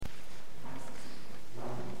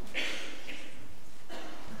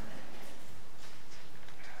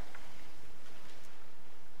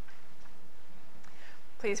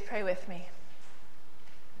Please pray with me.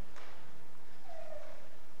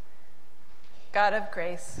 God of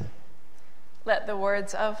grace, let the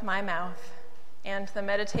words of my mouth and the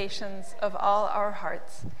meditations of all our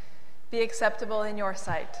hearts be acceptable in your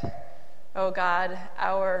sight, O God,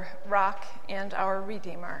 our rock and our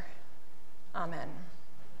Redeemer. Amen.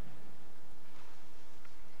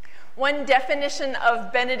 One definition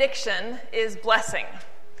of benediction is blessing.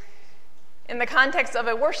 In the context of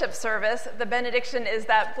a worship service, the benediction is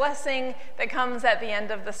that blessing that comes at the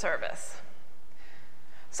end of the service.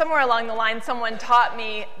 Somewhere along the line, someone taught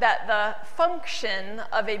me that the function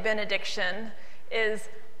of a benediction is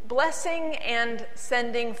blessing and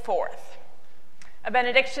sending forth. A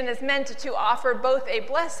benediction is meant to offer both a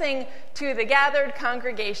blessing to the gathered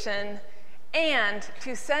congregation and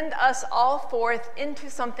to send us all forth into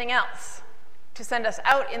something else, to send us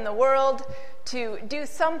out in the world, to do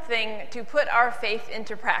something to put our faith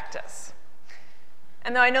into practice.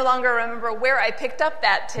 And though I no longer remember where I picked up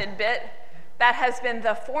that tidbit, that has been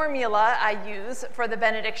the formula I use for the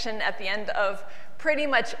benediction at the end of pretty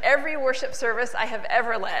much every worship service I have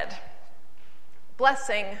ever led.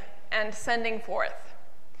 Blessing and sending forth.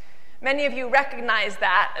 Many of you recognize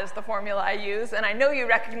that as the formula I use, and I know you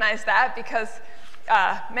recognize that because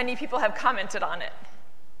many people have commented on it.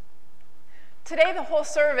 Today, the whole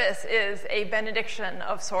service is a benediction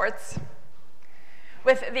of sorts.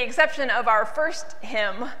 With the exception of our first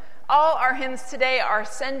hymn, all our hymns today are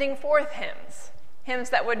sending forth hymns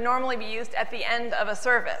that would normally be used at the end of a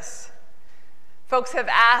service. Folks have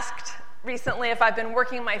asked recently if I've been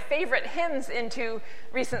working my favorite hymns into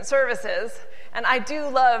recent services, and I do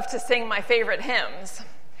love to sing my favorite hymns.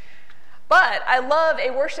 But I love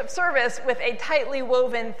a worship service with a tightly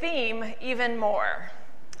woven theme even more.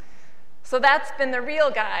 So that's been the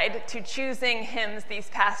real guide to choosing hymns these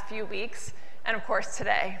past few weeks, and of course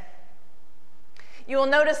today. You will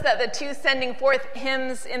notice that the two sending forth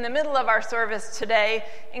hymns in the middle of our service today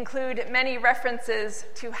include many references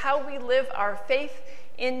to how we live our faith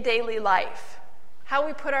in daily life, how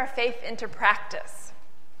we put our faith into practice.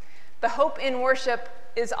 The hope in worship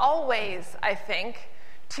is always, I think,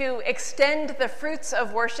 to extend the fruits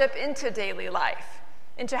of worship into daily life,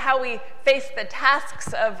 into how we face the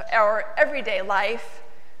tasks of our everyday life,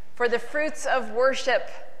 for the fruits of worship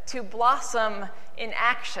to blossom in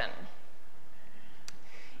action.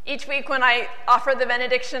 Each week when I offer the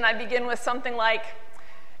benediction, I begin with something like,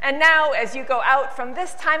 "And now, as you go out from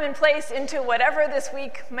this time and place into whatever this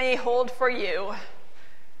week may hold for you."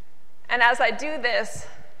 And as I do this,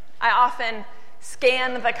 I often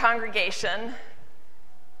scan the congregation.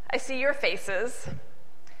 I see your faces.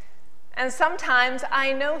 And sometimes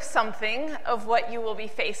I know something of what you will be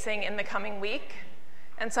facing in the coming week,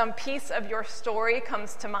 and some piece of your story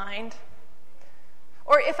comes to mind.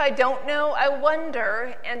 Or if I don't know, I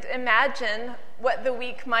wonder and imagine what the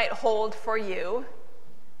week might hold for you.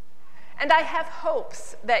 And I have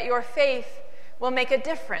hopes that your faith will make a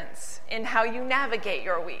difference in how you navigate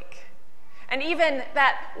your week. And even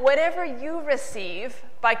that whatever you receive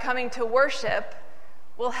by coming to worship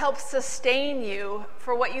will help sustain you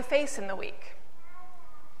for what you face in the week.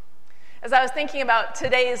 As I was thinking about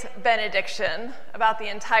today's benediction, about the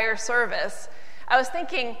entire service, I was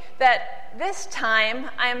thinking that this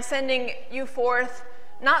time I am sending you forth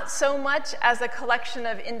not so much as a collection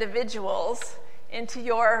of individuals into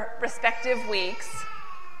your respective weeks,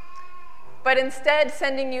 but instead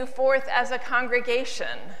sending you forth as a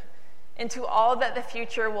congregation into all that the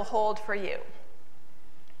future will hold for you.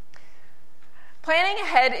 Planning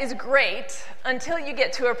ahead is great until you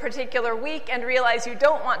get to a particular week and realize you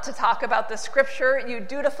don't want to talk about the scripture you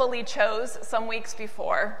dutifully chose some weeks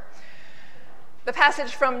before. The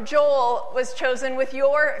passage from Joel was chosen with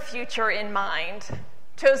your future in mind,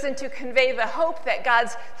 chosen to convey the hope that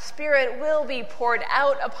God's Spirit will be poured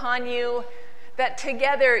out upon you, that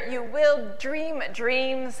together you will dream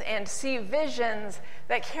dreams and see visions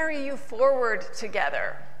that carry you forward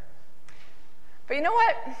together. But you know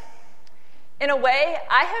what? In a way,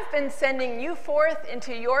 I have been sending you forth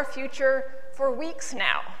into your future for weeks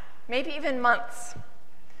now, maybe even months.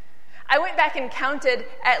 I went back and counted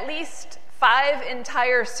at least 5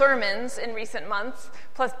 entire sermons in recent months,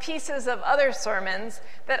 plus pieces of other sermons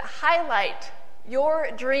that highlight your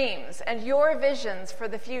dreams and your visions for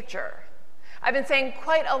the future. I've been saying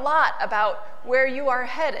quite a lot about where you are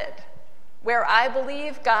headed, where I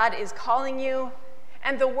believe God is calling you,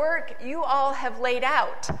 and the work you all have laid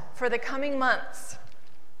out for the coming months.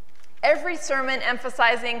 Every sermon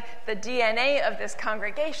emphasizing the DNA of this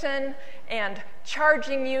congregation and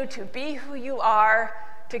charging you to be who you are,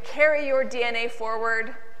 to carry your DNA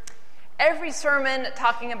forward. Every sermon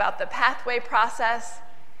talking about the pathway process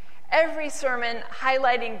every sermon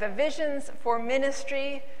highlighting the visions for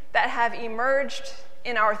ministry that have emerged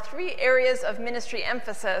in our 3 areas of ministry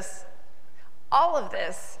emphasis, all of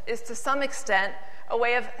this is to some extent a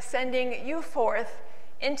way of sending you forth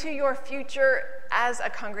into your future as a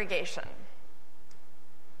congregation.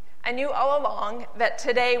 I knew all along that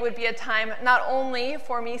today would be a time not only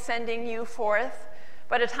for me sending you forth,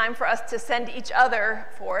 but a time for us to send each other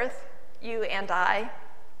forth, you and I.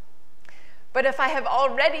 But if I have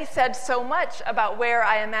already said so much about where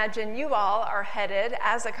I imagine you all are headed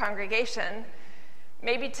as a congregation,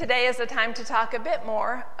 maybe today is a time to talk a bit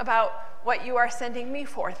more about what you are sending me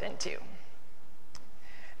forth into.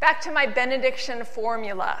 Back to my benediction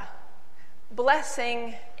formula: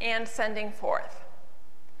 blessing and sending forth.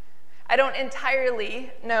 I don't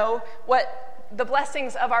entirely know what the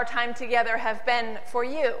blessings of our time together have been for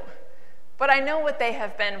you, but I know what they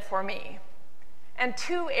have been for me. And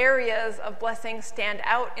 2 areas of blessing stand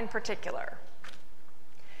out in particular.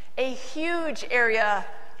 A huge area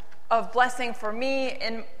of blessing for me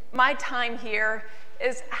in my time here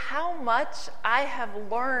is how much I have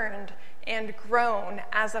learned and grown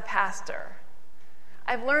as a pastor.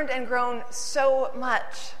 I've learned and grown so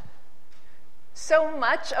much. So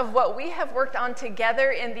much of what we have worked on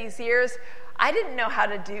together in these years, I didn't know how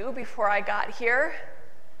to do before I got here.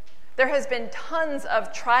 There has been tons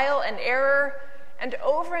of trial and error, and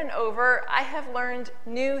over, I have learned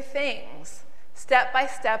new things, step by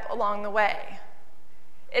step along the way.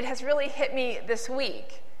 It has really hit me this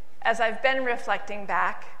week, as I've been reflecting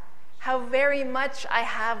back, how very much I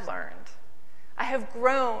have learned. I have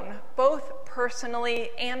grown, both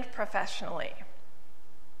personally and professionally.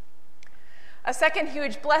 A second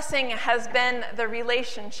huge blessing has been the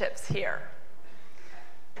relationships here.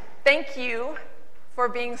 Thank you for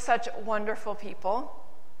being such wonderful people.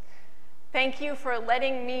 Thank you for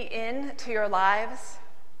letting me in to your lives.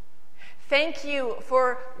 Thank you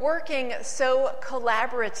for working so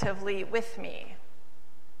collaboratively with me.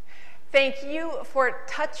 Thank you for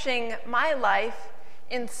touching my life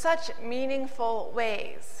in such meaningful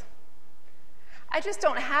ways. I just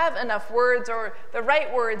don't have enough words or the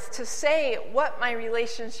right words to say what my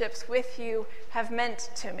relationships with you have meant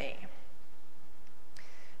to me.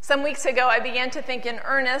 Some weeks ago, I began to think in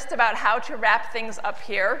earnest about how to wrap things up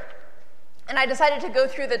here, and I decided to go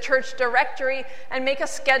through the church directory and make a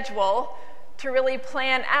schedule to really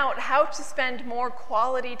plan out how to spend more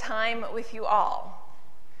quality time with you all.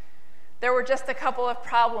 There were just a couple of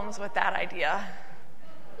problems with that idea.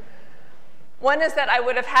 One is that I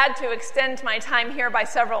would have had to extend my time here by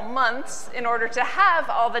several months in order to have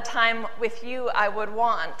all the time with you I would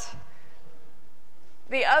want.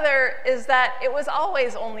 The other is that it was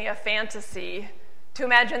always only a fantasy to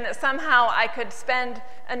imagine that somehow I could spend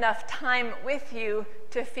enough time with you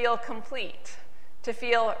to feel complete, to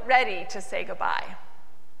feel ready to say goodbye.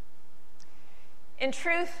 In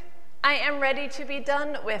truth, I am ready to be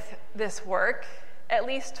done with this work, at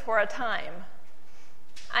least for a time.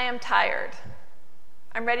 I am tired.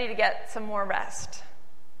 I'm ready to get some more rest.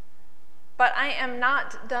 But I am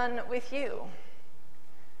not done with you.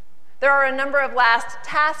 There are a number of last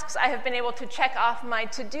tasks I have been able to check off my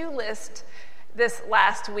to-do list this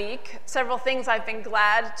last week, several things I've been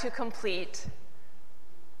glad to complete.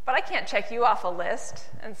 But I can't check you off a list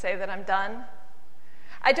and say that I'm done.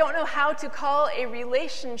 I don't know how to call a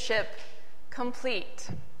relationship complete.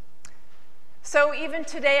 So even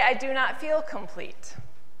today, I do not feel complete.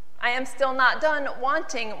 I am still not done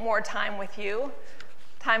wanting more time with you,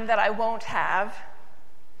 time that I won't have.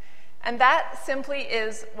 And that simply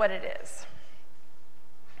is what it is.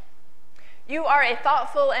 You are a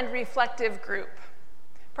thoughtful and reflective group.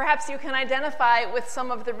 Perhaps you can identify with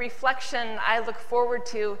some of the reflection I look forward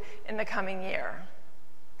to in the coming year.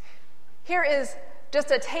 Here is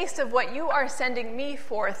just a taste of what you are sending me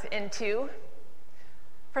forth into.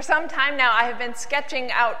 For some time now, I have been sketching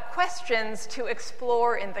out questions to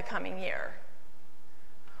explore in the coming year.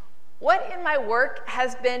 What in my work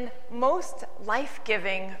has been most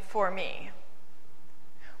life-giving for me?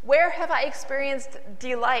 Where have I experienced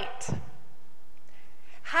delight?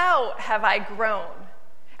 How have I grown?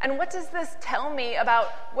 And what does this tell me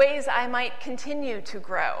about ways I might continue to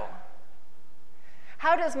grow?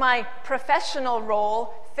 How does my professional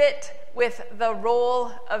role fit with the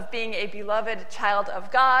role of being a beloved child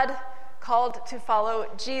of God, called to follow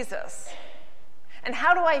Jesus? And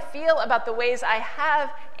how do I feel about the ways I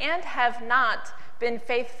have and have not been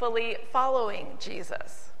faithfully following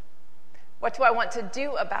Jesus? What do I want to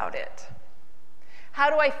do about it? How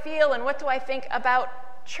do I feel and what do I think about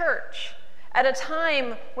church at a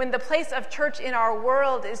time when the place of church in our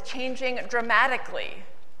world is changing dramatically?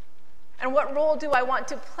 And what role do I want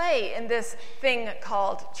to play in this thing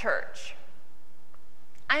called church?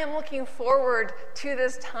 I am looking forward to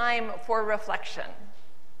this time for reflection.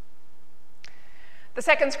 The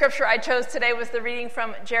second scripture I chose today was the reading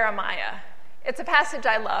from Jeremiah. It's a passage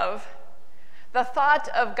I love. The thought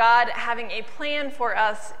of God having a plan for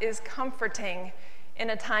us is comforting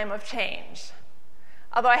in a time of change.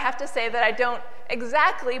 Although I have to say that I don't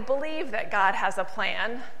exactly believe that God has a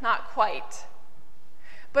plan, not quite.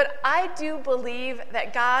 But I do believe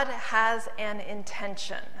that God has an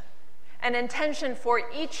intention for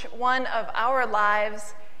each one of our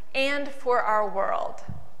lives and for our world.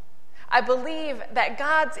 I believe that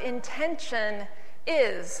God's intention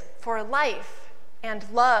is for life and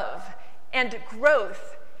love and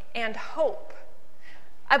growth and hope.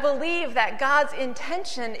 I believe that God's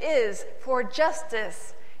intention is for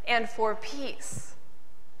justice and for peace.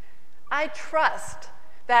 I trust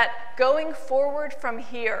that going forward from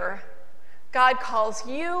here, God calls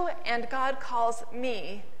you and God calls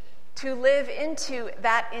me to live into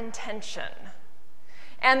that intention.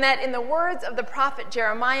 And that in the words of the prophet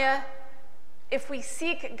Jeremiah, if we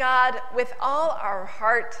seek God with all our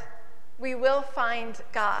heart, we will find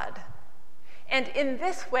God. And in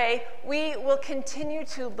this way, we will continue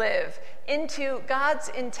to live into God's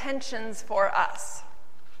intentions for us.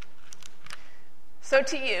 So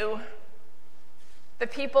to you, the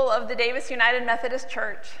people of the Davis United Methodist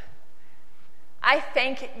Church, I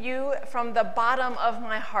thank you from the bottom of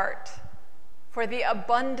my heart for the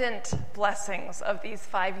abundant blessings of these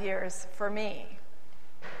 5 years for me.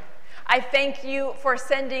 I thank you for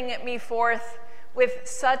sending me forth with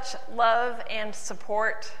such love and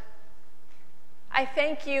support. I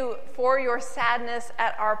thank you for your sadness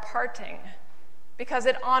at our parting, because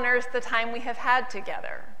it honors the time we have had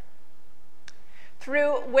together.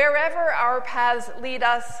 Through wherever our paths lead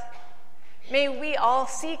us, may we all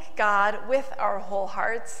seek God with our whole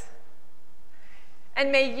hearts.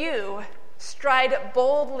 And may you stride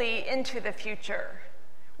boldly into the future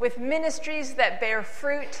with ministries that bear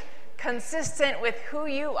fruit consistent with who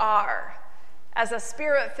you are as a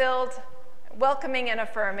spirit-filled, welcoming and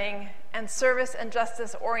affirming, and service and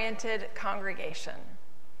justice-oriented congregation.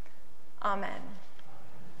 Amen.